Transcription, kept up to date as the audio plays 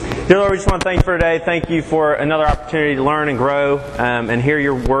Dear Lord, we just want to thank you for today. Thank you for another opportunity to learn and grow and hear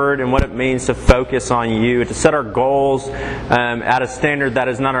your word and what it means to focus on you, to set our goals at a standard that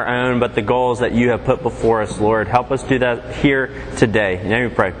is not our own, but the goals that you have put before us, Lord. Help us do that here today. In your name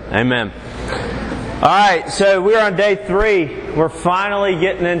we pray. Amen. All right, so we're on day 3. We're finally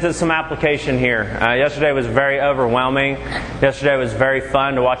getting into some application here. Yesterday was very overwhelming. Yesterday was very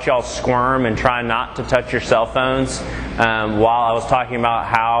fun to watch y'all squirm and try not to touch your cell phones while I was talking about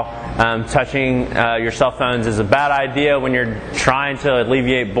how touching your cell phones is a bad idea when you're trying to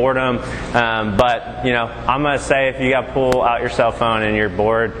alleviate boredom. But, you know, I'm going to say if you got to pull out your cell phone and you're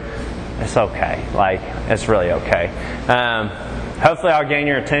bored, it's okay. Like, it's really okay. Hopefully I'll gain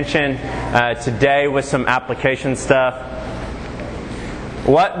your attention today with some application stuff.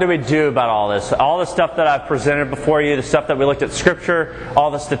 What do we do about all this? All the stuff that I've presented before you, the stuff that we looked at Scripture,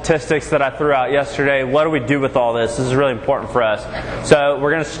 all the statistics that I threw out yesterday, what do we do with all this? This is really important for us. So we're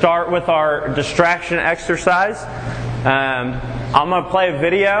going to start with our distraction exercise. I'm going to play a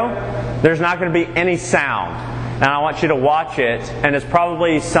video. There's not going to be any sound. And I want you to watch it, and it's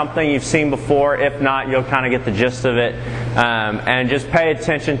probably something you've seen before. If not, you'll kind of get the gist of it. And just pay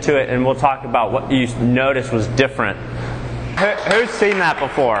attention to it, and we'll talk about what you noticed was different. Who's seen that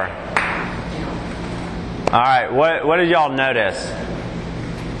before? All right, what did y'all notice?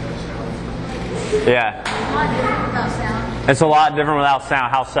 Yeah. It's a lot different without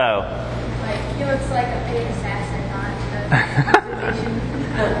sound. How so? Like, he looks like a paid assassin, not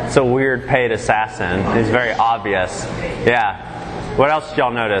a It's a weird paid assassin. It's very obvious. Yeah. What else did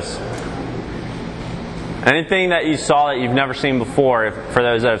y'all notice? Anything that you saw that you've never seen before, for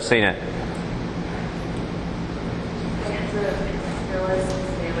those that have seen it?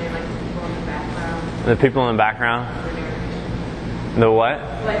 The people in the background? The what?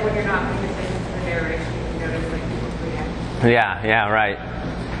 Like when you're not paying attention to the narration, you notice like people's reactions. Yeah, right.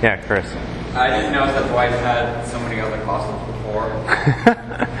 Yeah, Chris. I just noticed that Dwight's had so many other costumes before.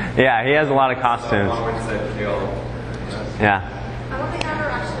 Yeah, he has a lot of costumes. So one said kill. Yeah. I don't think I ever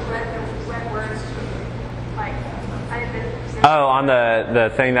actually read words like I had been. Oh, on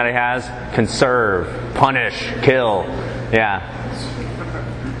the thing that he has? Conserve, punish, kill. Yeah.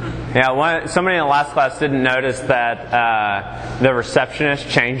 Yeah, somebody in the last class didn't notice that the receptionist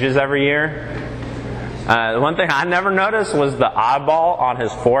changes every year. The one thing I never noticed was the eyeball on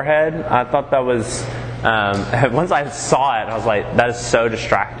his forehead. I thought that was, once I saw it, I was like, that is so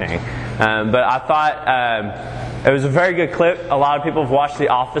distracting. But I thought it was a very good clip. A lot of people have watched The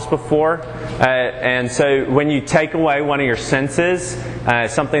Office before. And so when you take away one of your senses,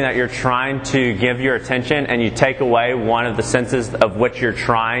 something that you're trying to give your attention, and you take away one of the senses of which you're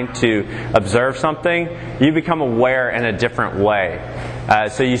trying to observe something, you become aware in a different way.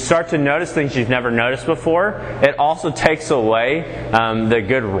 So you start to notice things you've never noticed before. It also takes away the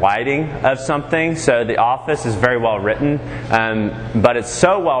good writing of something. So The Office is very well written, but it's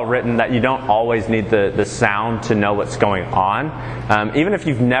so well written that you don't always need the sound to know what's going on. Even if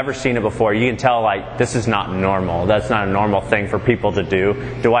you've never seen it before, you can tell, like, this is not normal. That's not a normal thing for people to do.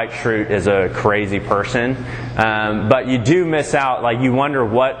 Dwight Schrute is a crazy person. But you do miss out. Like, you wonder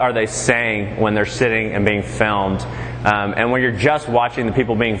what are they saying when they're sitting and being filmed. And when you're just watching the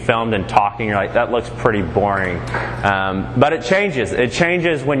people being filmed and talking, you're like, that looks pretty boring. But it changes. It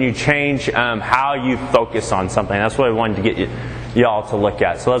changes when you change how you focus on something. That's what I wanted to get y'all to look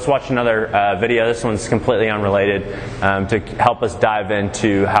at. So let's watch another video. This one's completely unrelated to help us dive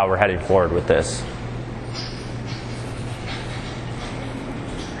into how we're heading forward with this.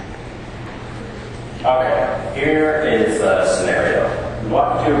 Okay, here is a scenario. You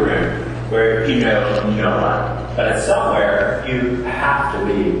walk into a room where you know no one, but it's somewhere you have to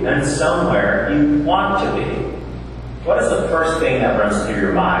be, and somewhere you want to be. What is the first thing that runs through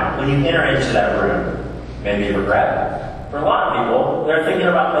your mind when you enter into that room? Maybe regret. For a lot of people, they're thinking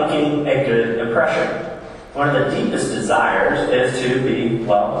about making a good impression. One of the deepest desires is to be,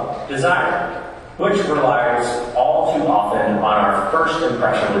 well, desired, which relies all too often on our first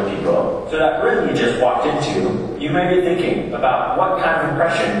impression with people. So that room you just walked into, you may be thinking about what kind of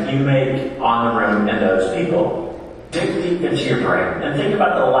impression you make on the room and those people. Dig deep into your brain and think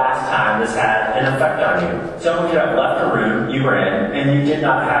about the last time this had an effect on you. Someone could have left a room you were in and you did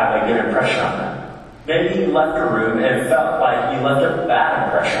not have a good impression on them. Maybe you left a room and it felt like you left a bad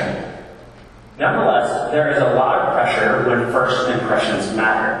impression. Nonetheless, there is a lot of pressure when first impressions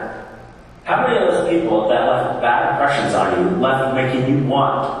matter. How many of those people that left bad impressions on you left making you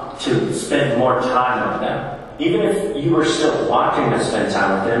want to spend more time with them? Even if you were still wanting to spend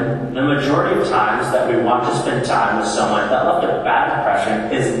time with them, the majority of times that we want to spend time with someone that left a bad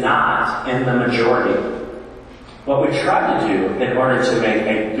impression is not in the majority. What we try to do in order to make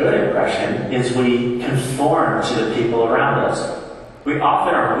a good impression is we conform to the people around us. We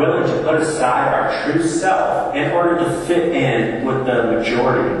often are willing to put aside our true self in order to fit in with the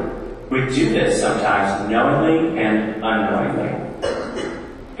majority. We do this sometimes knowingly and unknowingly.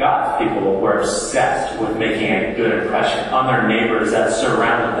 God's people were obsessed with making a good impression on their neighbors that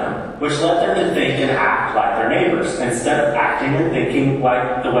surrounded them, which led them to think and act like their neighbors, instead of acting and thinking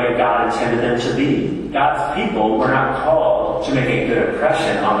like the way God intended them to be. God's people were not called to make a good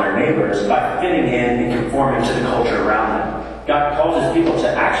impression on their neighbors by fitting in and conforming to the culture around them. God called His people to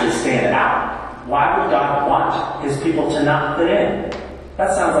actually stand out. Why would God want His people to not fit in?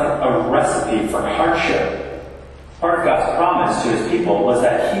 That sounds like a recipe for hardship. Part of God's promise to His people was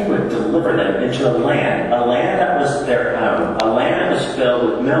that He would deliver them into a land that was their own, a land that was filled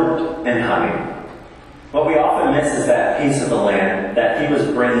with milk and honey. What we often miss is that piece of the land that He was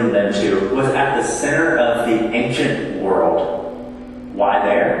bringing them to was at the center of the ancient world. Why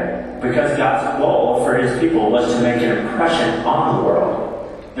there? Because God's goal for His people was to make an impression on the world.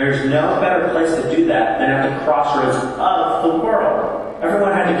 There's no better place to do that than at the crossroads of the world.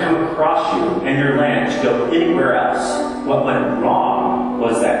 Everyone had to come across you and your land to go anywhere else. What went wrong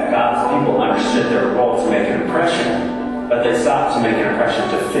was that God's people understood their role to make an impression, but they sought to make an impression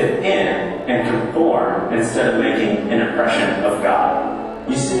to fit in and conform instead of making an impression of God.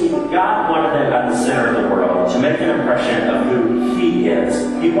 You see, God wanted them at the center of the world to make an impression of who He is.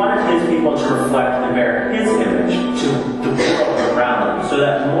 He wanted His people to reflect and bear His image to the world around them, so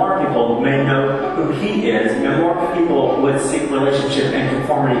that more people may know who He is, and more people would seek relationship and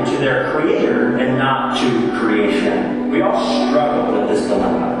conformity to their Creator and not to creation. We all struggle with this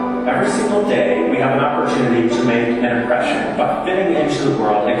dilemma. Every single day, we have an opportunity to make an impression by fitting into the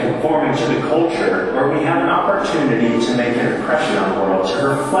world and conforming to the culture, or we have an opportunity to make an impression on the world, to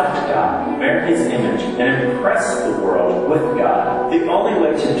reflect God, bear His image, and impress the world with God. The only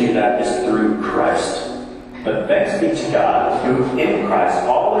way to do that is through Christ. But thanks be to God, who in Christ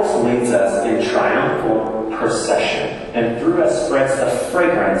always leads us in triumphal procession, and through us spreads the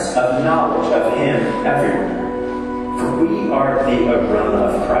fragrance of knowledge of Him everywhere. For we are the aroma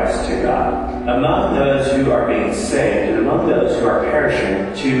of Christ to God, among those who are being saved and among those who are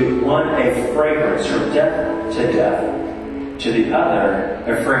perishing, to one a fragrance from death to death, to the other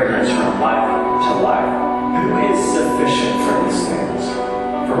a fragrance from life to life. Who is sufficient for these things?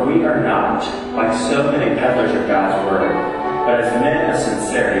 For we are not, like so many peddlers of God's word, but as men of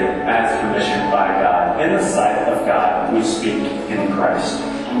sincerity, as commissioned by God. In the sight of God, we speak in Christ.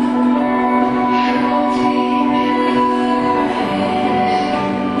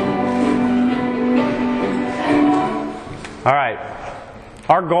 All right.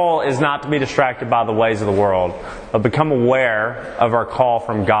 Our goal is not to be distracted by the ways of the world, but become aware of our call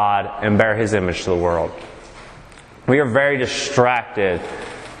from God and bear His image to the world. We are very distracted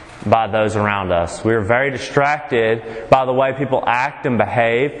by those around us. We are very distracted by the way people act and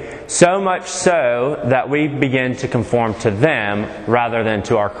behave, so much so that we begin to conform to them rather than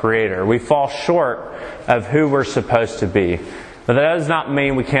to our Creator. We fall short of who we're supposed to be. But that does not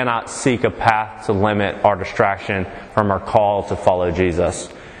mean we cannot seek a path to limit our distraction from our call to follow Jesus.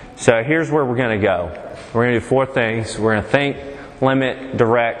 So here's where we're going to go. We're going to do 4 things. We're going to think, limit,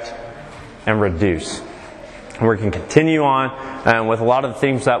 direct, and reduce. We can continue on with a lot of the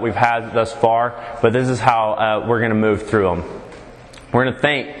themes that we've had thus far, but this is how we're going to move through them. We're going to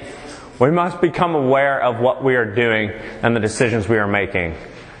think. We must become aware of what we are doing and the decisions we are making.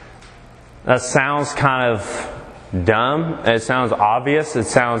 That sounds kind of dumb. It sounds obvious. It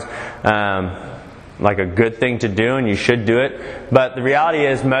sounds like a good thing to do, and you should do it. But the reality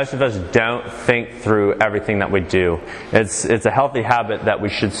is, most of us don't think through everything that we do. It's a healthy habit that we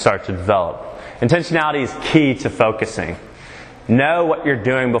should start to develop. Intentionality is key to focusing. Know what you're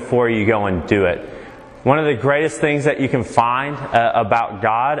doing before you go and do it. One of the greatest things that you can find about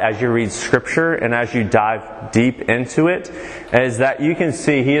God as you read Scripture and as you dive deep into it is that you can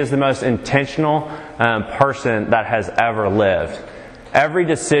see He is the most intentional person that has ever lived. Every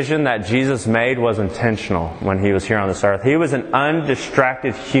decision that Jesus made was intentional when He was here on this earth. He was an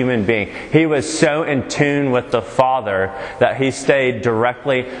undistracted human being. He was so in tune with the Father that He stayed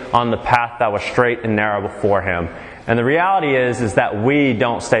directly on the path that was straight and narrow before Him. And the reality is that we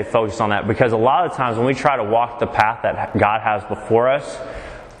don't stay focused on that, because a lot of times when we try to walk the path that God has before us,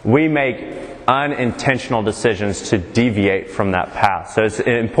 we make unintentional decisions to deviate from that path. So it's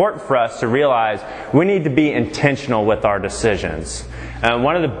important for us to realize we need to be intentional with our decisions.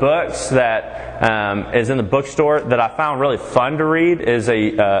 One of the books that is in the bookstore that I found really fun to read is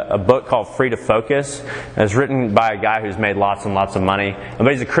a book called Free to Focus. It's written by a guy who's made lots and lots of money.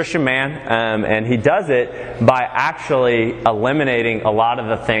 But he's a Christian man, and he does it by actually eliminating a lot of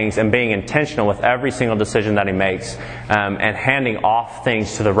the things and being intentional with every single decision that he makes, and handing off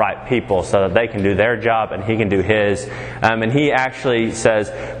things to the right people so that they can do their job and he can do his. And he actually says,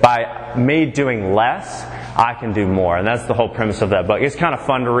 by me doing less, I can do more. And that's the whole premise of that book. It's kind of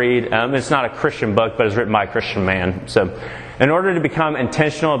fun to read. It's not a Christian book, but it's written by a Christian man. So in order to become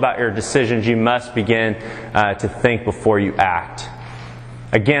intentional about your decisions, you must begin to think before you act.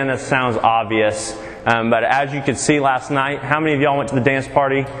 Again, that sounds obvious, but as you could see last night, how many of y'all went to the dance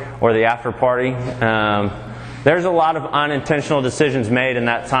party or the after party? There's a lot of unintentional decisions made in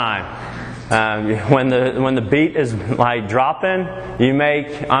that time. When the beat is like dropping, you make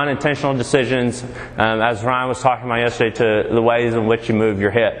unintentional decisions, as Ryan was talking about yesterday, to the ways in which you move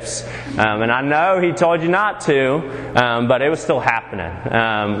your hips. And I know he told you not to, but it was still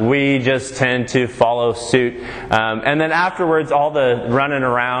happening. We just tend to follow suit. And then afterwards, all the running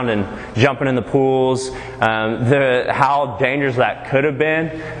around and jumping in the pools, how dangerous that could have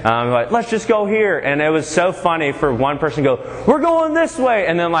been. Like, let's just go here. And it was so funny for one person to go, we're going this way.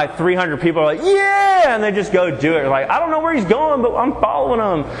 And then like 300 people are like, yeah! And they just go do it. Like, I don't know where he's going, but I'm following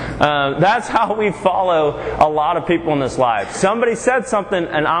him. That's how we follow a lot of people in this life. Somebody said something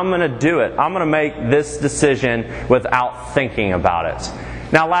and I'm going to do it. I'm going to make this decision without thinking about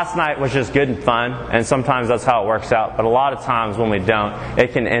it. Now, last night was just good and fun, and sometimes that's how it works out. But a lot of times when we don't,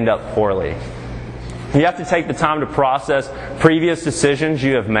 it can end up poorly. You have to take the time to process previous decisions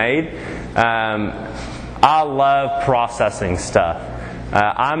you have made. I love processing stuff.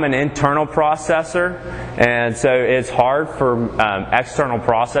 I'm an internal processor, and so it's hard for external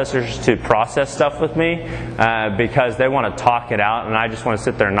processors to process stuff with me because they want to talk it out, and I just want to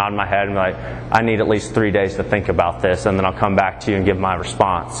sit there and nod my head and be like, I need at least 3 days to think about this, and then I'll come back to you and give my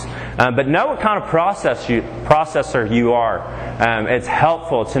response. But know what kind of processor you are. It's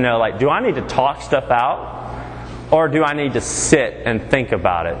helpful to know, like, do I need to talk stuff out, or do I need to sit and think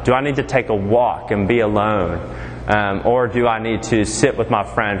about it? Do I need to take a walk and be alone? Or do I need to sit with my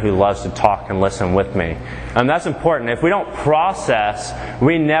friend who loves to talk and listen with me? That's important. If we don't process,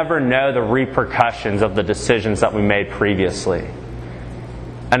 we never know the repercussions of the decisions that we made previously.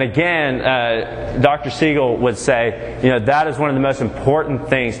 And again, Dr. Siegel would say, that is one of the most important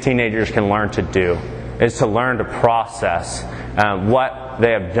things teenagers can learn to do, is to learn to process what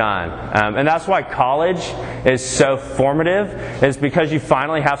they have done. And that's why college is so formative, is because you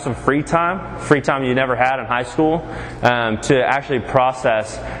finally have some free time you never had in high school, to actually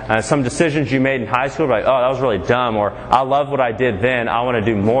process some decisions you made in high school, like, oh, that was really dumb, or I love what I did then, I want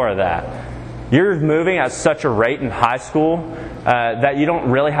to do more of that. You're moving at such a rate in high school that you don't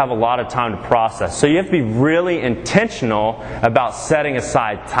really have a lot of time to process. So you have to be really intentional about setting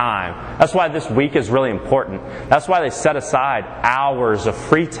aside time. That's why this week is really important. That's why they set aside hours of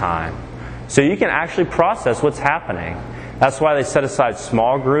free time, so you can actually process what's happening. That's why they set aside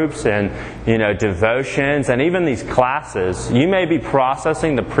small groups and devotions and even these classes. You may be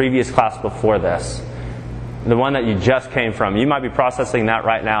processing the previous class before this. The one that you just came from. You might be processing that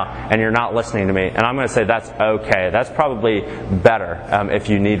right now and you're not listening to me. And I'm going to say that's okay. That's probably better if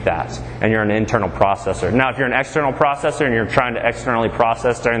you need that and you're an internal processor. Now, if you're an external processor and you're trying to externally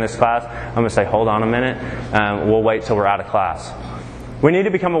process during this class, I'm going to say, hold on a minute. We'll wait till we're out of class. We need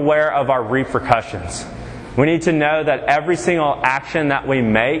to become aware of our repercussions. We need to know that every single action that we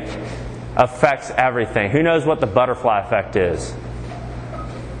make affects everything. Who knows what the butterfly effect is?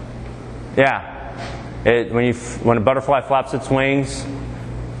 Yeah. When a butterfly flaps its wings,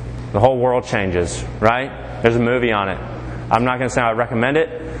 the whole world changes, right? There's a movie on it. I'm not going to say I recommend it.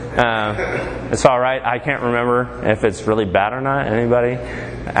 It's all right. I can't remember if it's really bad or not. Anybody?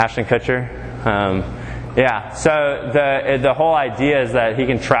 Ashton Kutcher? Yeah. So the whole idea is that he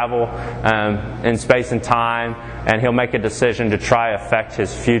can travel in space and time, and he'll make a decision to try to affect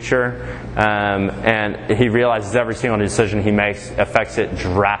his future. And he realizes every single decision he makes affects it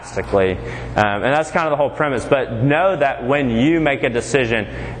drastically. And that's kind of the whole premise. But know that when you make a decision,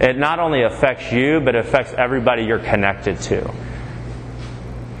 it not only affects you, but it affects everybody you're connected to.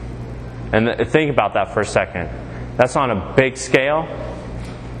 And think about that for a second. That's on a big scale,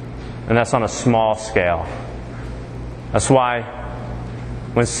 and that's on a small scale. That's why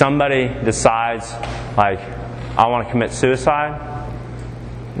when somebody decides, like, I want to commit suicide,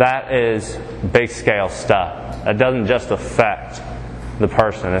 that is big scale stuff. That doesn't just affect the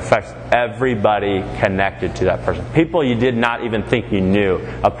person. It affects everybody connected to that person. People you did not even think you knew.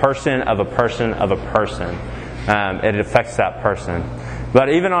 A person of a person of a person. It affects that person. But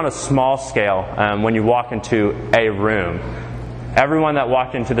even on a small scale, when you walk into a room, everyone that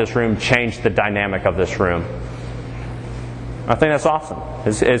walked into this room changed the dynamic of this room. I think that's awesome.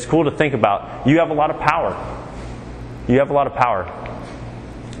 It's cool to think about. You have a lot of power. You have a lot of power.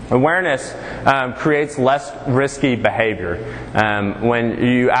 Awareness creates less risky behavior. When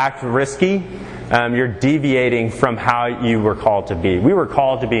you act risky, you're deviating from how you were called to be. We were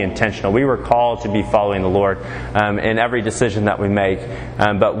called to be intentional. We were called to be following the Lord in every decision that we make.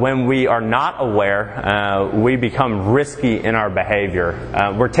 But when we are not aware, we become risky in our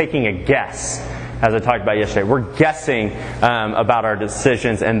behavior. We're taking a guess, as I talked about yesterday. We're guessing about our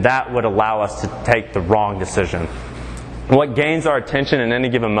decisions, and that would allow us to take the wrong decision. What gains our attention in any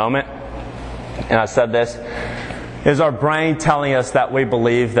given moment, and I said this, is our brain telling us that we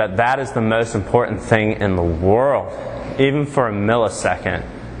believe that that is the most important thing in the world, even for a millisecond.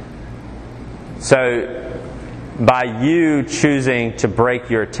 So, by you choosing to break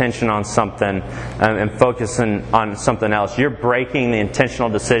your attention on something and focusing on something else, you're breaking the intentional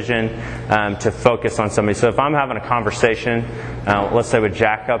decision to focus on somebody. So if I'm having a conversation, let's say with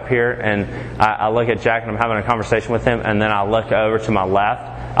Jack up here, and I look at Jack and I'm having a conversation with him, and then I look over to my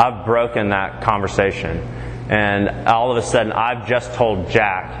left, I've broken that conversation. And all of a sudden, I've just told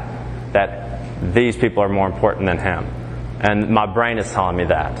Jack that these people are more important than him. And my brain is telling me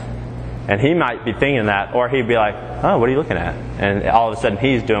that. And he might be thinking that, or he'd be like, oh, what are you looking at? And all of a sudden,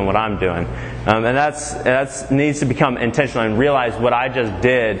 he's doing what I'm doing. And that's needs to become intentional and realize what I just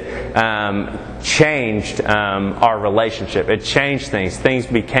did changed our relationship. It changed things. Things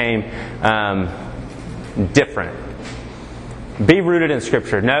became different. Be rooted in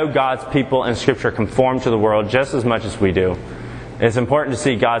Scripture. Know God's people in Scripture conform to the world just as much as we do. It's important to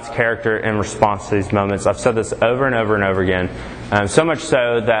see God's character in response to these moments. I've said this over and over and over again. So much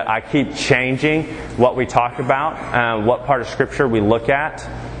so that I keep changing what we talk about, what part of Scripture we look at.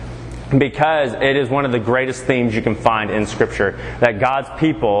 Because it is one of the greatest themes you can find in Scripture, that God's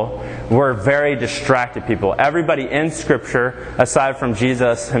people were very distracted people. Everybody in Scripture, aside from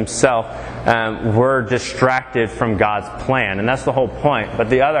Jesus himself, were distracted from God's plan. And that's the whole point. But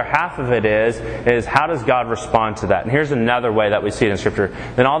the other half of it is how does God respond to that? And here's another way that we see it in Scripture.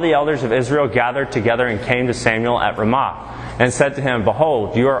 Then all the elders of Israel gathered together and came to Samuel at Ramah, and said to him,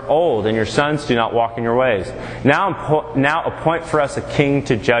 behold, you are old, and your sons do not walk in your ways. Now appoint for us a king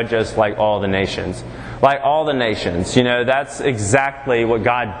to judge us like all the nations. Like all the nations. You know, that's exactly what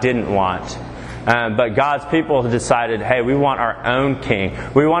God didn't want. But God's people decided, hey, we want our own king.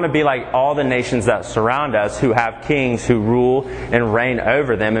 We want to be like all the nations that surround us who have kings who rule and reign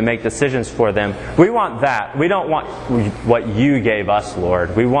over them and make decisions for them. We want that. We don't want what you gave us,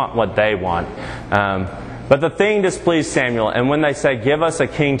 Lord. We want what they want. But the thing displeased Samuel, and when they said, give us a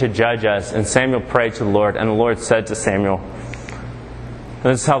king to judge us, and Samuel prayed to the Lord, and the Lord said to Samuel, and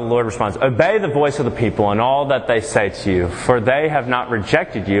this is how the Lord responds, obey the voice of the people and all that they say to you, for they have not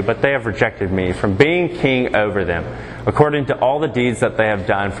rejected you, but they have rejected me from being king over them, according to all the deeds that they have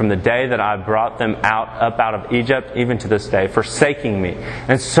done from the day that I brought them up out of Egypt, even to this day, forsaking me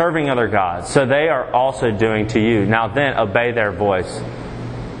and serving other gods. So they are also doing to you. Now then, obey their voice.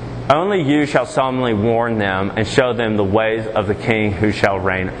 Only you shall solemnly warn them and show them the ways of the king who shall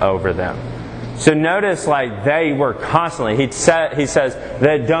reign over them. So notice, like, they were constantly, he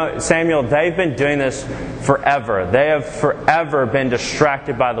says, Samuel, they've been doing this forever. They have forever been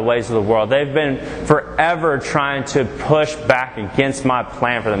distracted by the ways of the world. They've been forever trying to push back against my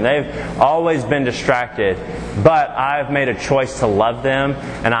plan for them. They've always been distracted. But I've made a choice to love them,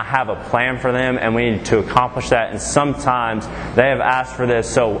 and I have a plan for them, and we need to accomplish that. And sometimes they have asked for this,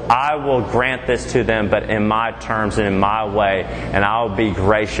 so I will grant this to them, but in my terms and in my way, and I'll be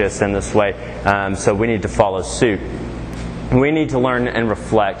gracious in this way. So we need to follow suit. We need to learn and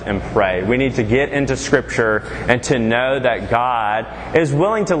reflect and pray. We need to get into Scripture and to know that God is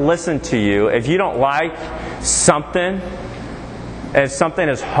willing to listen to you. If you don't like something, if something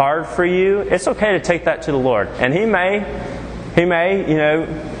is hard for you, it's okay to take that to the Lord. And He may,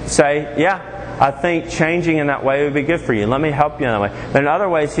 say, yeah, I think changing in that way would be good for you. Let me help you in that way. But in other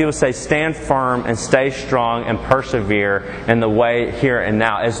ways, He will say, stand firm and stay strong and persevere in the way here and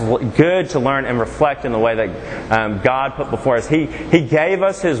now. It's good to learn and reflect in the way that God put before us. He gave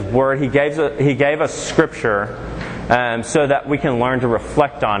us His Word. He gave us Scripture so that we can learn to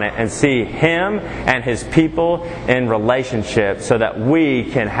reflect on it and see Him and His people in relationship so that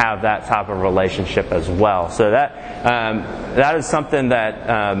we can have that type of relationship as well. So that is something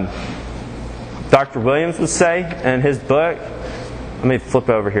that Dr. Williams would say in his book. Let me flip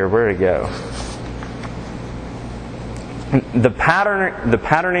over here. Where'd it go? The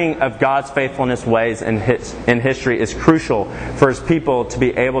patterning of God's faithfulness ways in history is crucial for His people to be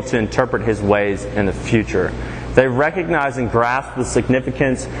able to interpret His ways in the future. They recognize and grasp the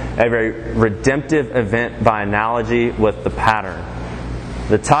significance of a redemptive event by analogy with the pattern.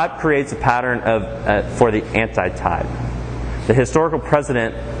 The type creates a pattern for the antitype, the historical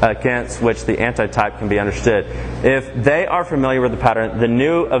precedent against which the antitype can be understood. If they are familiar with the pattern, the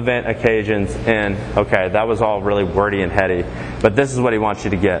new event occasions in, okay, that was all really wordy and heady, but this is what he wants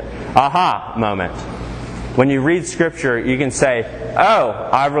you to get. Aha moment. When you read Scripture, you can say, oh,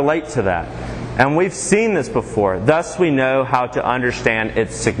 I relate to that. And we've seen this before. Thus we know how to understand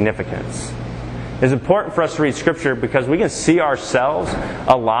its significance. It's important for us to read Scripture because we can see ourselves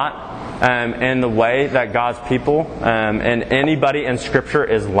a lot in the way that God's people and anybody in Scripture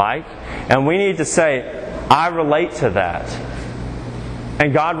is like. And we need to say, I relate to that.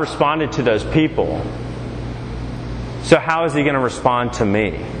 And God responded to those people. So how is He going to respond to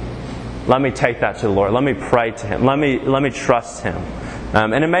me? Let me take that to the Lord. Let me pray to Him. Let me trust Him.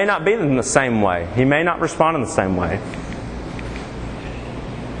 And it may not be in the same way. He may not respond in the same way.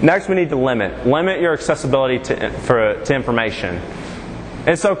 Next, we need to limit your accessibility to information.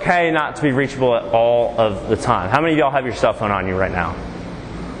 It's okay not to be reachable at all of the time. How many of y'all have your cell phone on you right now?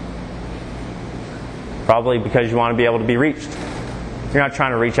 Probably because you want to be able to be reached. You're not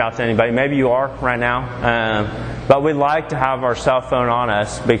trying to reach out to anybody. Maybe you are right now. But we like to have our cell phone on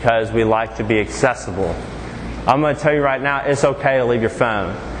us because we like to be accessible. I'm going to tell you right now, it's okay to leave your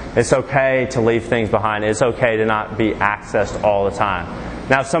phone. It's okay to leave things behind. It's okay to not be accessed all the time.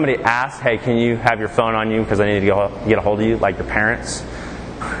 Now, if somebody asks, hey, can you have your phone on you because I need to get a hold of you, like your parents?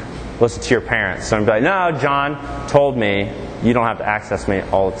 Listen to your parents. So I'm like, no, John told me you don't have to access me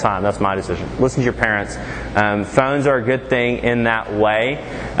all the time. That's my decision. Listen to your parents. Phones are a good thing in that way,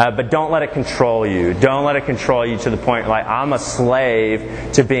 but don't let it control you. Don't let it control you to the point like I'm a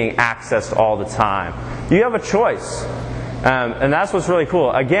slave to being accessed all the time. You have a choice. And that's what's really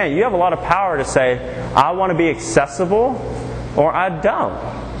cool. Again, you have a lot of power to say, I want to be accessible or I don't.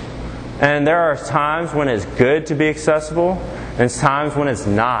 And there are times when it's good to be accessible and times when it's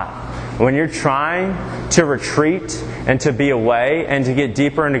not. When you're trying to retreat and to be away and to get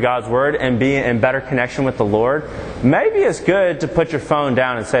deeper into God's Word and be in better connection with the Lord, maybe it's good to put your phone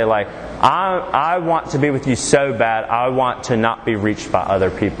down and say, like, I want to be with you so bad, I want to not be reached by other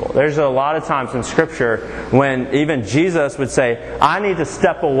people. There's a lot of times in Scripture when even Jesus would say, I need to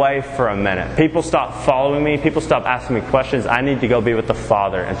step away for a minute. People stop following me. People stop asking me questions. I need to go be with the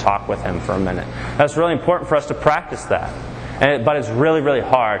Father and talk with Him for a minute. That's really important for us to practice that. But it's really, really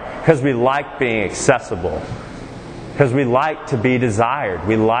hard because we like being accessible. Because we like to be desired.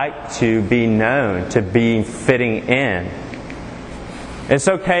 We like to be known, to be fitting in. It's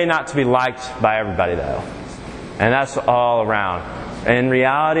okay not to be liked by everybody, though. And that's all around. In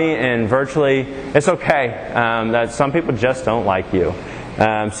reality and virtually, it's okay that some people just don't like you.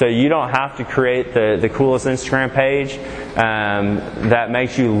 So you don't have to create the coolest Instagram page that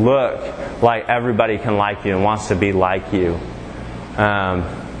makes you look like everybody can like you and wants to be like you.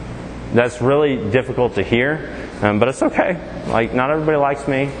 That's really difficult to hear, but it's okay. Like, not everybody likes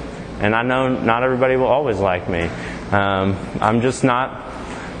me, and I know not everybody will always like me. I'm just not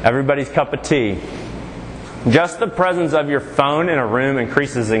everybody's cup of tea. Just the presence of your phone in a room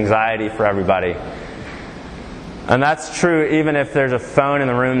increases anxiety for everybody. And that's true even if there's a phone in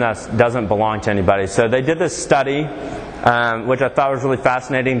the room that doesn't belong to anybody. So they did this study, which I thought was really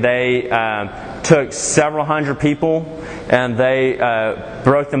fascinating. They took several hundred people and they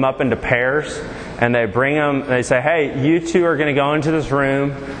broke them up into pairs. And they bring them, they say, hey, you two are going to go into this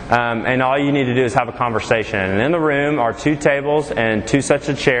room, and all you need to do is have a conversation. And in the room are two tables and two sets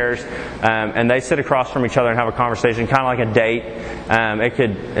of chairs, and they sit across from each other and have a conversation, kind of like a date.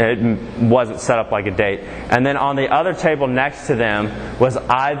 It wasn't set up like a date. And then on the other table next to them was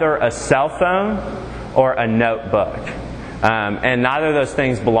either a cell phone or a notebook. And neither of those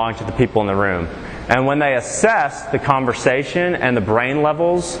things belonged to the people in the room. And when they assessed the conversation and the brain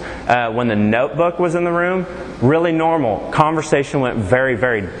levels when the notebook was in the room, really normal. Conversation went very,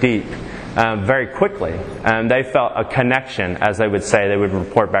 very deep, very quickly. And they felt a connection, as they would say. They would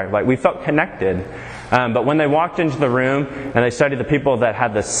report back, like, we felt connected. But when they walked into the room and they studied the people that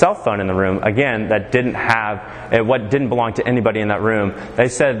had the cell phone in the room, again, that didn't belong to anybody in that room, they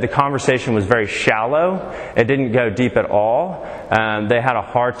said the conversation was very shallow. It didn't go deep at all. They had a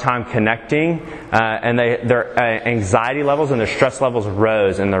hard time connecting, and their anxiety levels and their stress levels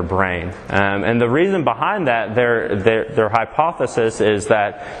rose in their brain. And the reason behind that, their hypothesis is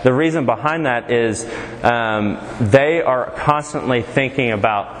that the reason behind that is they are constantly thinking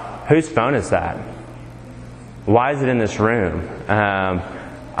about, whose phone is that? Why is it in this room?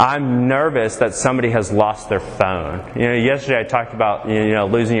 I'm nervous that somebody has lost their phone. Yesterday I talked about,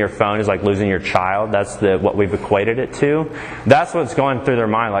 losing your phone is like losing your child. That's what we've equated it to. That's what's going through their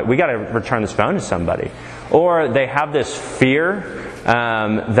mind. Like, we got to return this phone to somebody. Or they have this fear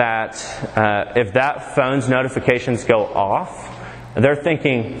that if that phone's notifications go off, they're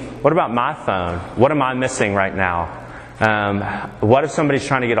thinking, what about my phone? What am I missing right now? What if somebody's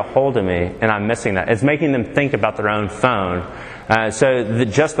trying to get a hold of me and I'm missing that? It's making them think about their own phone.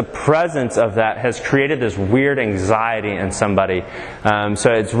 Just the presence of that has created this weird anxiety in somebody.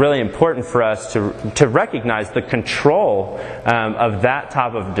 So it's really important for us to recognize the control of that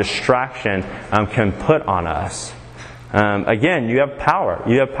type of distraction can put on us. Again, you have power.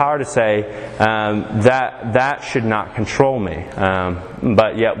 You have power to say that should not control me,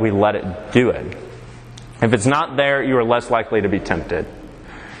 but yet we let it do it. If it's not there, you are less likely to be tempted.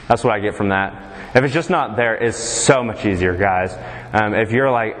 That's what I get from that. If it's just not there, it's so much easier, guys. If you're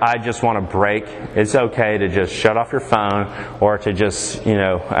like, I just want a break, it's okay to just shut off your phone, or to just,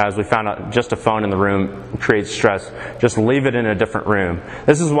 as we found out, just a phone in the room creates stress. Just leave it in a different room.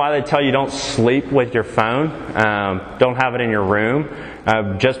 This is why they tell you don't sleep with your phone. Don't have it in your room,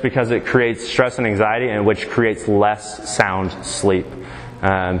 just because it creates stress and anxiety, and which creates less sound sleep.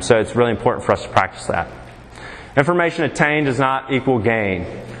 So it's really important for us to practice that. Information attained does not equal gain.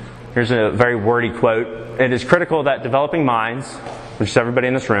 Here's a very wordy quote. It is critical that developing minds, which is everybody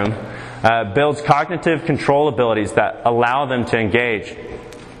in this room, builds cognitive control abilities that allow them to engage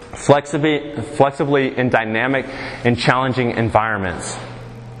flexibly in dynamic and challenging environments.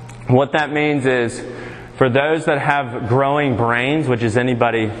 What that means is, for those that have growing brains, which is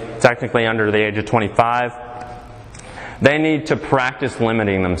anybody technically under the age of 25, they need to practice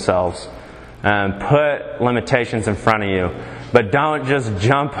limiting themselves. Put limitations in front of you. But don't just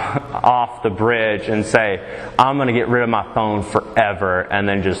jump off the bridge and say, I'm going to get rid of my phone forever, and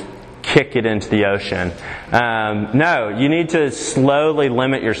then just kick it into the ocean. No, you need to slowly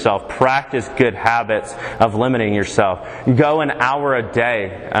limit yourself. Practice good habits of limiting yourself. Go an hour a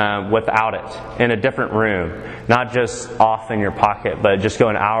day without it in a different room. Not just off in your pocket, but just go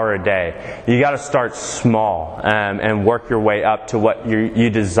an hour a day. You got to start small and work your way up to what you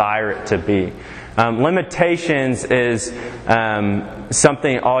desire it to be. Limitations is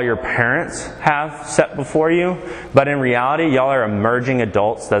something all your parents have set before you, but in reality, y'all are emerging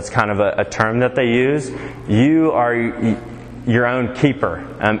adults. That's kind of a term that they use. You are your own keeper.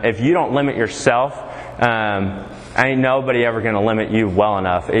 If you don't limit yourself, ain't nobody ever going to limit you well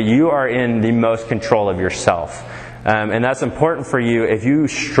enough. You are in the most control of yourself. And that's important for you. If you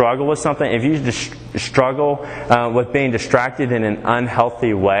struggle with something, if you struggle with being distracted in an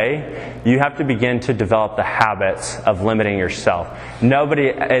unhealthy way, you have to begin to develop the habits of limiting yourself. Nobody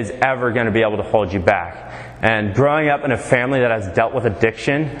is ever going to be able to hold you back. And growing up in a family that has dealt with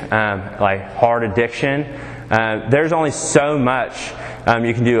addiction, like hard addiction, there's only so much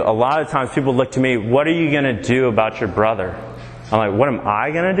you can do. A lot of times people look to me, what are you going to do about your brother? I'm like, what am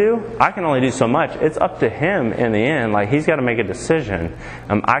I going to do? I can only do so much. It's up to him in the end. Like, he's got to make a decision.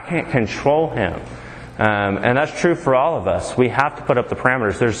 I can't control him. And that's true for all of us. We have to put up the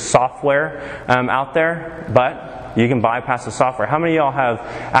parameters. There's software out there, but you can bypass the software. How many of y'all have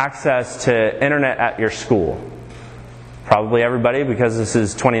access to internet at your school? Probably everybody, because this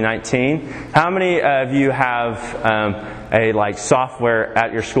is 2019. How many of you have a software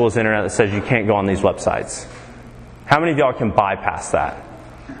at your school's internet that says you can't go on these websites? How many of y'all can bypass that?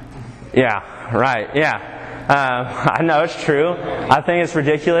 Yeah, right, yeah. I know it's true. I think it's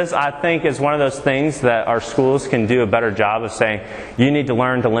ridiculous. I think it's one of those things that our schools can do a better job of saying, you need to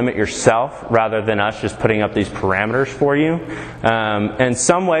learn to limit yourself rather than us just putting up these parameters for you. In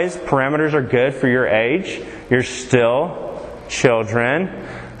some ways, parameters are good for your age. You're still children.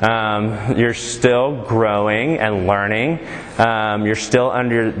 You're still growing and learning. You're still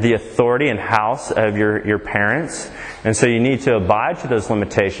under the authority and house of your parents. And so you need to abide to those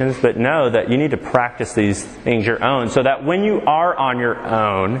limitations, but know that you need to practice these things your own, so that when you are on your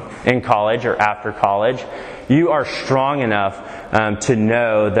own in college or after college, you are strong enough to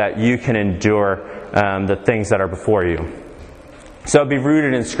know that you can endure the things that are before you. So be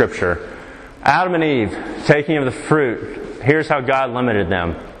rooted in Scripture. Adam and Eve, taking of the fruit, here's how God limited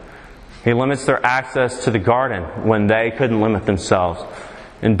them. He limits their access to the garden when they couldn't limit themselves.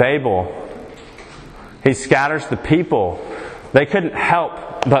 In Babel, He scatters the people. They couldn't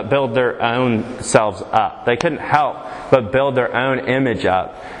help but build their own selves up. They couldn't help but build their own image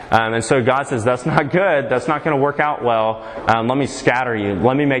up. And so God says, that's not good. That's not going to work out well. Let me scatter you.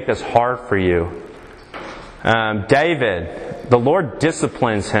 Let me make this hard for you. David, the Lord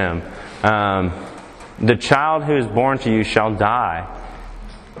disciplines him. The child who is born to you shall die.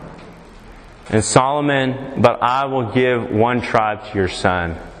 And Solomon, but I will give one tribe to your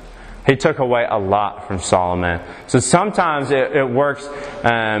son. He took away a lot from Solomon. So sometimes it works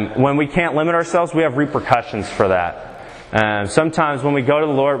when we can't limit ourselves, we have repercussions for that. Sometimes when we go to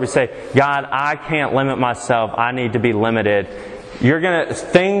the Lord, we say, God, I can't limit myself. I need to be limited.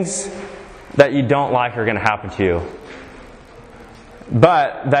 Things that you don't like are going to happen to you.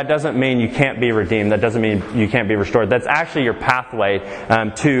 But that doesn't mean you can't be redeemed. That doesn't mean you can't be restored. That's actually your pathway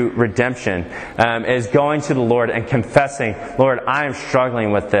to redemption, is going to the Lord and confessing, Lord, I am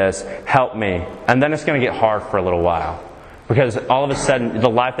struggling with this. Help me. And then it's going to get hard for a little while. Because all of a sudden, the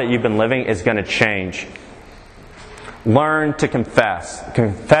life that you've been living is going to change. Learn to confess.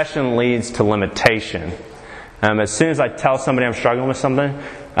 Confession leads to limitation. As soon as I tell somebody I'm struggling with something,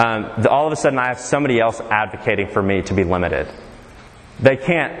 all of a sudden I have somebody else advocating for me to be limited. They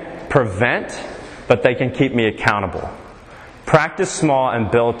can't prevent, but they can keep me accountable. Practice small and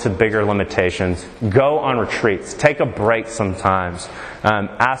build to bigger limitations. Go on retreats. Take a break sometimes.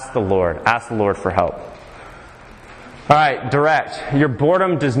 Ask the Lord for help. All right, direct. Your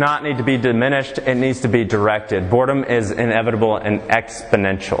boredom does not need to be diminished. It needs to be directed. Boredom is inevitable and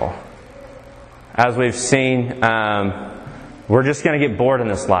exponential. As we've seen, we're just going to get bored in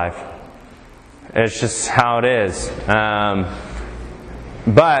this life. It's just how it is.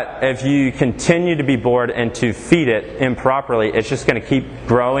 But if you continue to be bored and to feed it improperly, it's just going to keep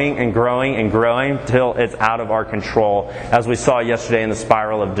growing and growing and growing till it's out of our control, as we saw yesterday in the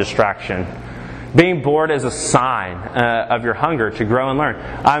spiral of distraction. Being bored is a sign of your hunger to grow and learn.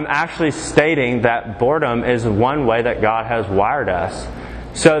 I'm actually stating that boredom is one way that God has wired us.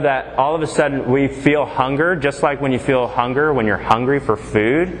 So that all of a sudden we feel hunger, just like when you feel hunger, when you're hungry for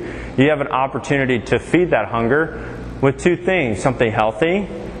food, you have an opportunity to feed that hunger with two things, something healthy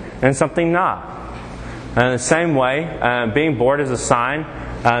and something not. And in the same way, being bored is a sign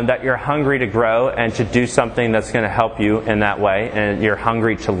that you're hungry to grow and to do something that's going to help you in that way, and you're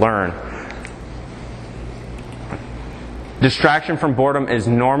hungry to learn. Distraction from boredom is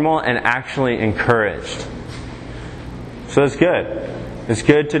normal and actually encouraged. So it's good. It's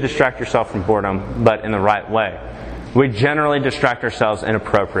good to distract yourself from boredom, but in the right way. We generally distract ourselves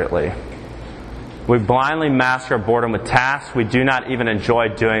inappropriately. We blindly mask our boredom with tasks we do not even enjoy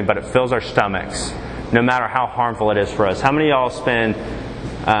doing, but it fills our stomachs, no matter how harmful it is for us. How many of y'all spend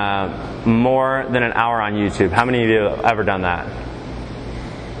more than an hour on YouTube? How many of you have ever done that?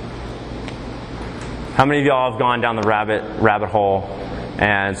 How many of y'all have gone down the rabbit hole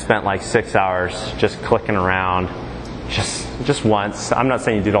and spent like 6 hours just clicking around? Just once. I'm not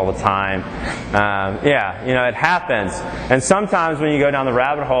saying you do it all the time. It happens. And sometimes when you go down the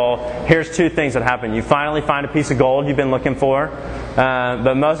rabbit hole, here's two things that happen. You finally find a piece of gold you've been looking for,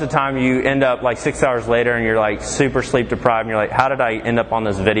 but most of the time you end up like 6 hours later and you're like super sleep deprived and you're like, how did I end up on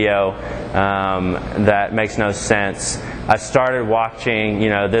this video that makes no sense? I started watching,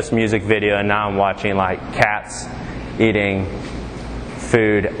 this music video, and now I'm watching like cats eating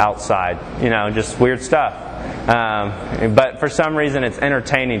food outside. Just weird stuff. But for some reason it's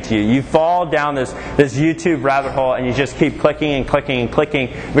entertaining to you. You fall down this YouTube rabbit hole and you just keep clicking and clicking and clicking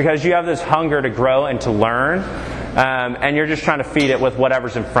because you have this hunger to grow and to learn, and you're just trying to feed it with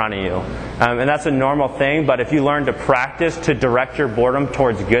whatever's in front of you. And that's a normal thing, but if you learn to practice to direct your boredom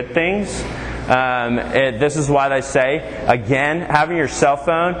towards good things, this is why they say, again, having your cell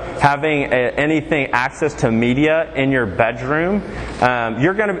phone, having anything access to media in your bedroom,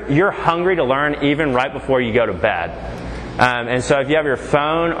 you're hungry to learn even right before you go to bed. And so if you have your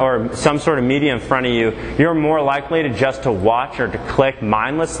phone or some sort of media in front of you, you're more likely to watch or to click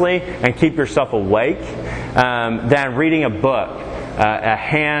mindlessly and keep yourself awake than reading a book,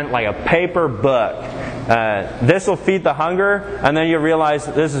 a paper book. This will feed the hunger, and then you realize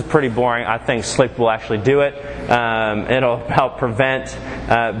this is pretty boring. I think sleep will actually do it. It'll help prevent,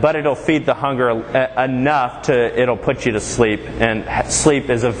 but it'll feed the hunger enough it'll put you to sleep. And sleep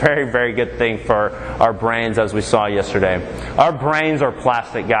is a very, very good thing for our brains, as we saw yesterday. Our brains are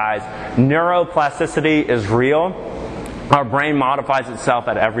plastic, guys. Neuroplasticity is real. Our brain modifies itself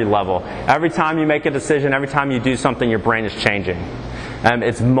at every level. Every time you make a decision, every time you do something, your brain is changing.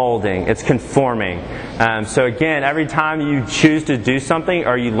 It's molding. It's conforming. So again, every time you choose to do something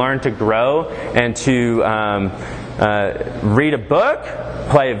or you learn to grow and to read a book,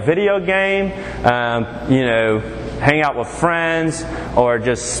 play a video game, hang out with friends, or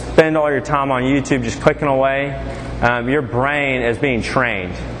just spend all your time on YouTube just clicking away, your brain is being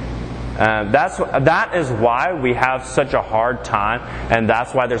trained. That is why we have such a hard time, and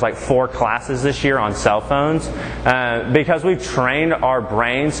that's why there's like 4 classes this year on cell phones, because we've trained our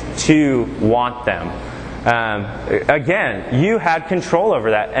brains to want them. Again, you had control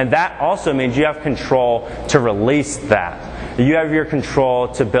over that. And that also means you have control to release that. You have your control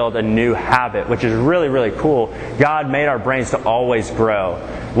to build a new habit, which is really, really cool. God made our brains to always grow.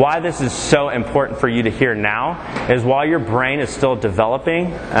 Why this is so important for you to hear now is while your brain is still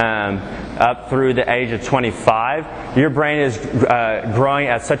developing, up through the age of 25, your brain is growing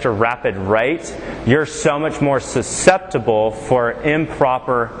at such a rapid rate, you're so much more susceptible for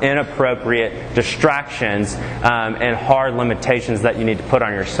improper, inappropriate distractions and hard limitations that you need to put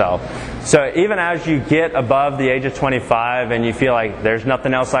on yourself. So even as you get above the age of 25 and you feel like there's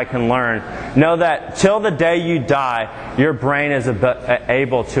nothing else I can learn, know that till the day you die, your brain is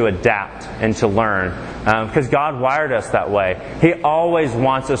able to adapt and to learn. Because God wired us that way. He always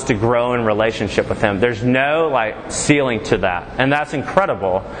wants us to grow in relationship with Him. There's no ceiling to that. And that's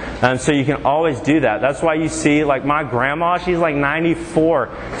incredible. So you can always do that. That's why you see my grandma, she's 94,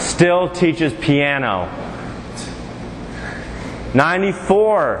 still teaches piano.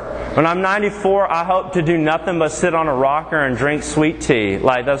 94. When I'm 94, I hope to do nothing but sit on a rocker and drink sweet tea.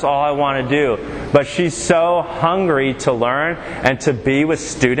 That's all I want to do. But she's so hungry to learn and to be with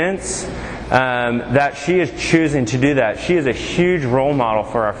students that she is choosing to do that. She is a huge role model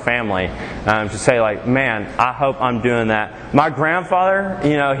for our family to say, man, I hope I'm doing that. My grandfather,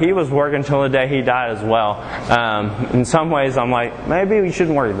 he was working until the day he died as well. In some ways, I'm maybe we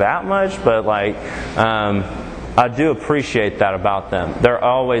shouldn't work that much, but I do appreciate that about them. They're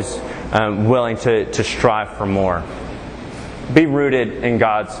always willing to strive for more. Be rooted in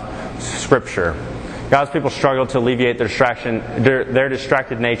God's Scripture. God's people struggle to alleviate their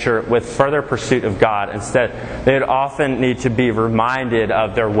distracted nature with further pursuit of God. Instead, they often need to be reminded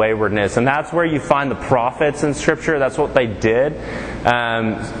of their waywardness. And that's where you find the prophets in Scripture. That's what they did.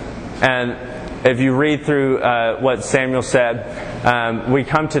 And if you read through what Samuel said, we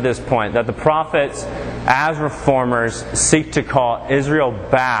come to this point that the prophets, as reformers, seek to call Israel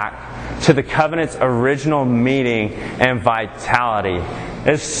back to the covenant's original meaning and vitality.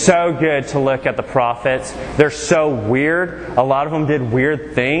 It's so good to look at the prophets. They're so weird. A lot of them did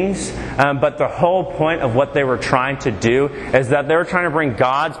weird things. But the whole point of what they were trying to do is that they were trying to bring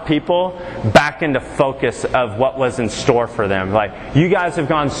God's people back into focus of what was in store for them. You guys have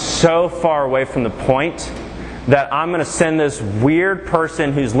gone so far away from the point that I'm going to send this weird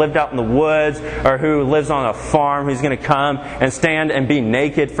person who's lived out in the woods or who lives on a farm, who's going to come and stand and be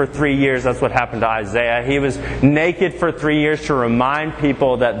naked for 3 years. That's what happened to Isaiah. He was naked for 3 years to remind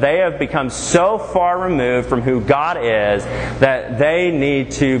people that they have become so far removed from who God is that they need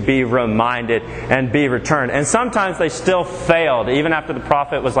to be reminded and be returned. And sometimes they still failed. Even after the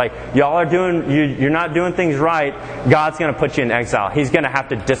prophet was you're not doing things right, God's going to put you in exile. He's going to have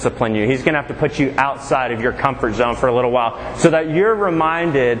to discipline you. He's going to have to put you outside of your comfort zone for a little while so that you're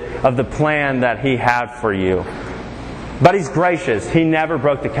reminded of the plan that He had for you. But He's gracious. He never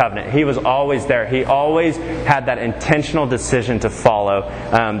broke the covenant. He was always there. He always had that intentional decision to follow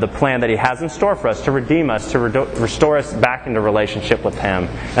the plan that He has in store for us, to redeem us, to restore us back into relationship with Him.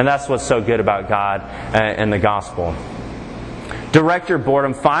 And that's what's so good about God and the gospel. Direct your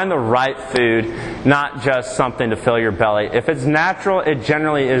boredom. Find the right food, not just something to fill your belly. If it's natural, it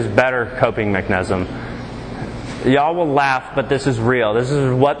generally is better coping mechanism. Y'all will laugh, but this is real. This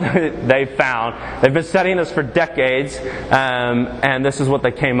is what they found. They've been studying this for decades, and this is what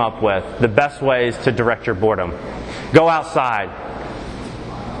they came up with. The best ways to direct your boredom. Go outside.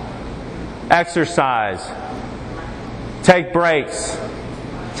 Exercise. Take breaks.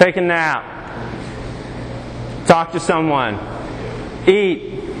 Take a nap. Talk to someone.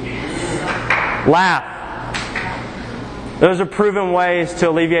 Eat. Laugh. Those are proven ways to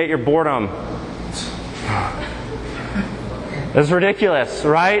alleviate your boredom. It's ridiculous,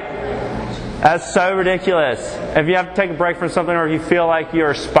 right? That's so ridiculous. If you have to take a break from something or if you feel like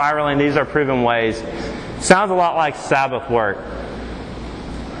you're spiraling, these are proven ways. Sounds a lot like Sabbath work.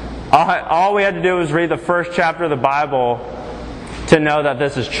 All we had to do was read the first chapter of the Bible to know that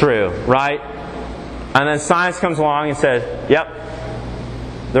this is true, right? And then science comes along and says, yep,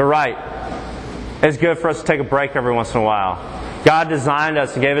 they're right. It's good for us to take a break every once in a while. God designed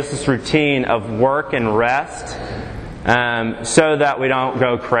us and gave us this routine of work and rest so that we don't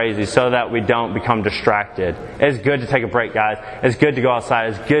go crazy, so that we don't become distracted. It's good to take a break, guys. It's good to go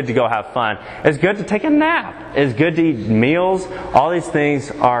outside. It's good to go have fun. It's good to take a nap. It's good to eat meals. All these things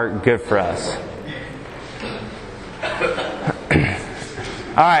are good for us.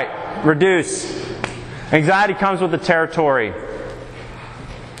 All right, reduce. Anxiety comes with the territory.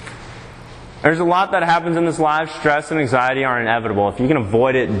 There's a lot that happens in this life. Stress and anxiety are inevitable. If you can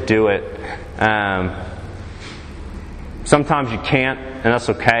avoid it, do it. Sometimes you can't, and that's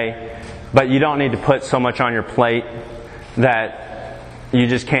okay. But you don't need to put so much on your plate that you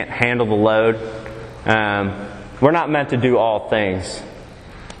just can't handle the load. We're not meant to do all things.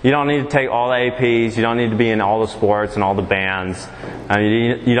 You don't need to take all the APs. You don't need to be in all the sports and all the bands.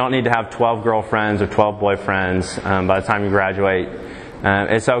 You don't need to have 12 girlfriends or 12 boyfriends by the time you graduate.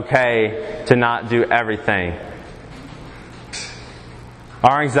 It's okay to not do everything.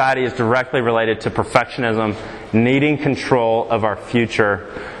 Our anxiety is directly related to perfectionism, needing control of our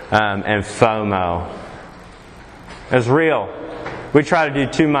future, and FOMO. It's real. We try to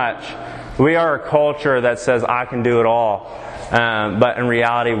do too much. We are a culture that says, I can do it all. But in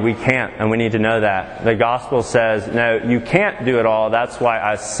reality, we can't, and we need to know that. The gospel says, no, you can't do it all. That's why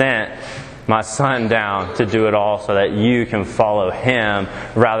I sent my Son down to do it all, so that you can follow Him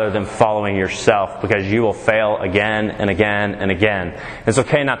rather than following yourself, because you will fail again and again and again. It's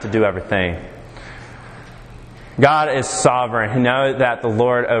okay not to do everything. God is sovereign. Know that the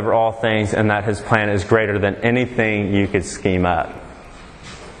Lord over all things, and that His plan is greater than anything you could scheme up.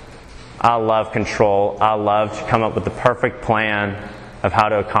 I love control. I love to come up with the perfect plan of how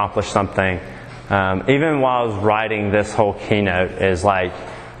to accomplish something. Even while I was writing this whole keynote, is like,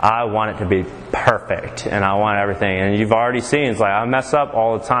 I want it to be perfect, and I want everything. And you've already seen, it's like I mess up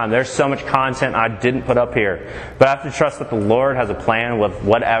all the time. There's so much content I didn't put up here. But I have to trust that the Lord has a plan with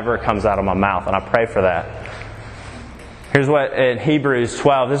whatever comes out of my mouth, and I pray for that. Here's what in Hebrews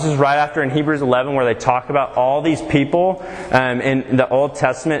 12, this is right after in Hebrews 11 where they talk about all these people in the Old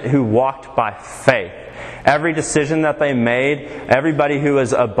Testament who walked by faith. Every decision that they made, everybody who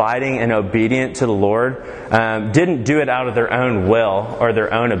was abiding and obedient to the Lord, didn't do it out of their own will or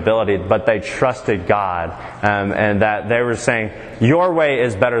their own ability, but they trusted God. And that they were saying, your way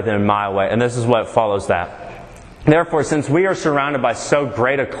is better than my way. And this is what follows that. Therefore, since we are surrounded by so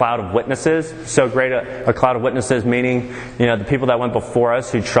great a cloud of witnesses, meaning, the people that went before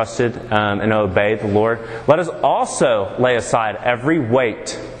us who trusted and obeyed the Lord, let us also lay aside every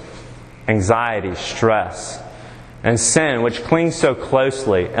weight, anxiety, stress, and sin which clings so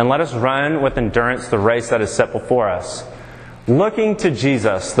closely, and let us run with endurance the race that is set before us, looking to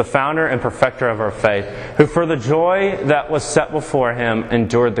Jesus, the founder and perfecter of our faith, who for the joy that was set before Him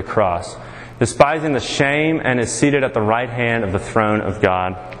endured the cross, despising the shame, and is seated at the right hand of the throne of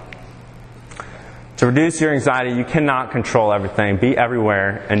God. To reduce your anxiety, you cannot control everything. Be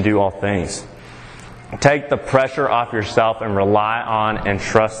everywhere and do all things. Take the pressure off yourself and rely on and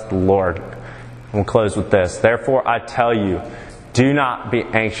trust the Lord. We'll close with this. Therefore, I tell you, do not be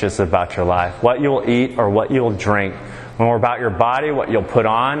anxious about your life, what you will eat or what you will drink. Or about your body, what you'll put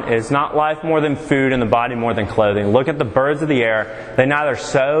on. Is not life more than food, and the body more than clothing? Look at the birds of the air. They neither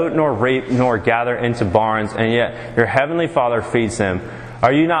sow nor reap nor gather into barns, and yet your heavenly Father feeds them.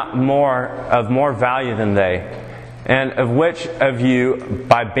 Are you not of more value than they? And of which of you,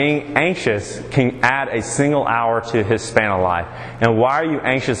 by being anxious, can add a single hour to his span of life? And why are you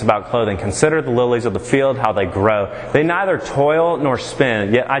anxious about clothing? Consider the lilies of the field, how they grow. They neither toil nor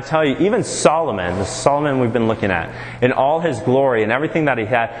spin. Yet I tell you, even Solomon, the Solomon we've been looking at, in all his glory and everything that he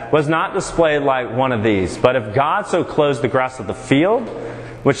had, was not displayed like one of these. But if God so clothes the grass of the field,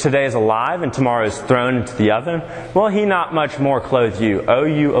 which today is alive and tomorrow is thrown into the oven, will He not much more clothe you, O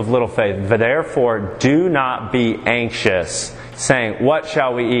you of little faith? Therefore do not be anxious, saying, what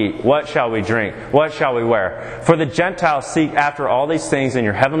shall we eat? What shall we drink? What shall we wear? For the Gentiles seek after all these things, and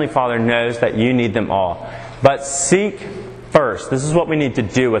your heavenly Father knows that you need them all. But seek first, this is what we need to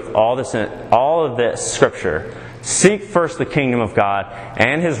do with all of this Scripture. Seek first the kingdom of God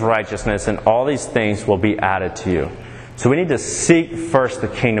and His righteousness, and all these things will be added to you. So we need to seek first the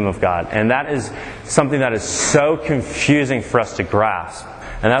kingdom of God. And that is something that is so confusing for us to grasp.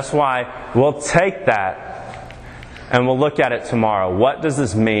 And that's why we'll take that and we'll look at it tomorrow. What does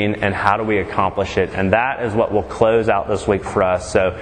this mean and how do we accomplish it? And that is what will close out this week for us. So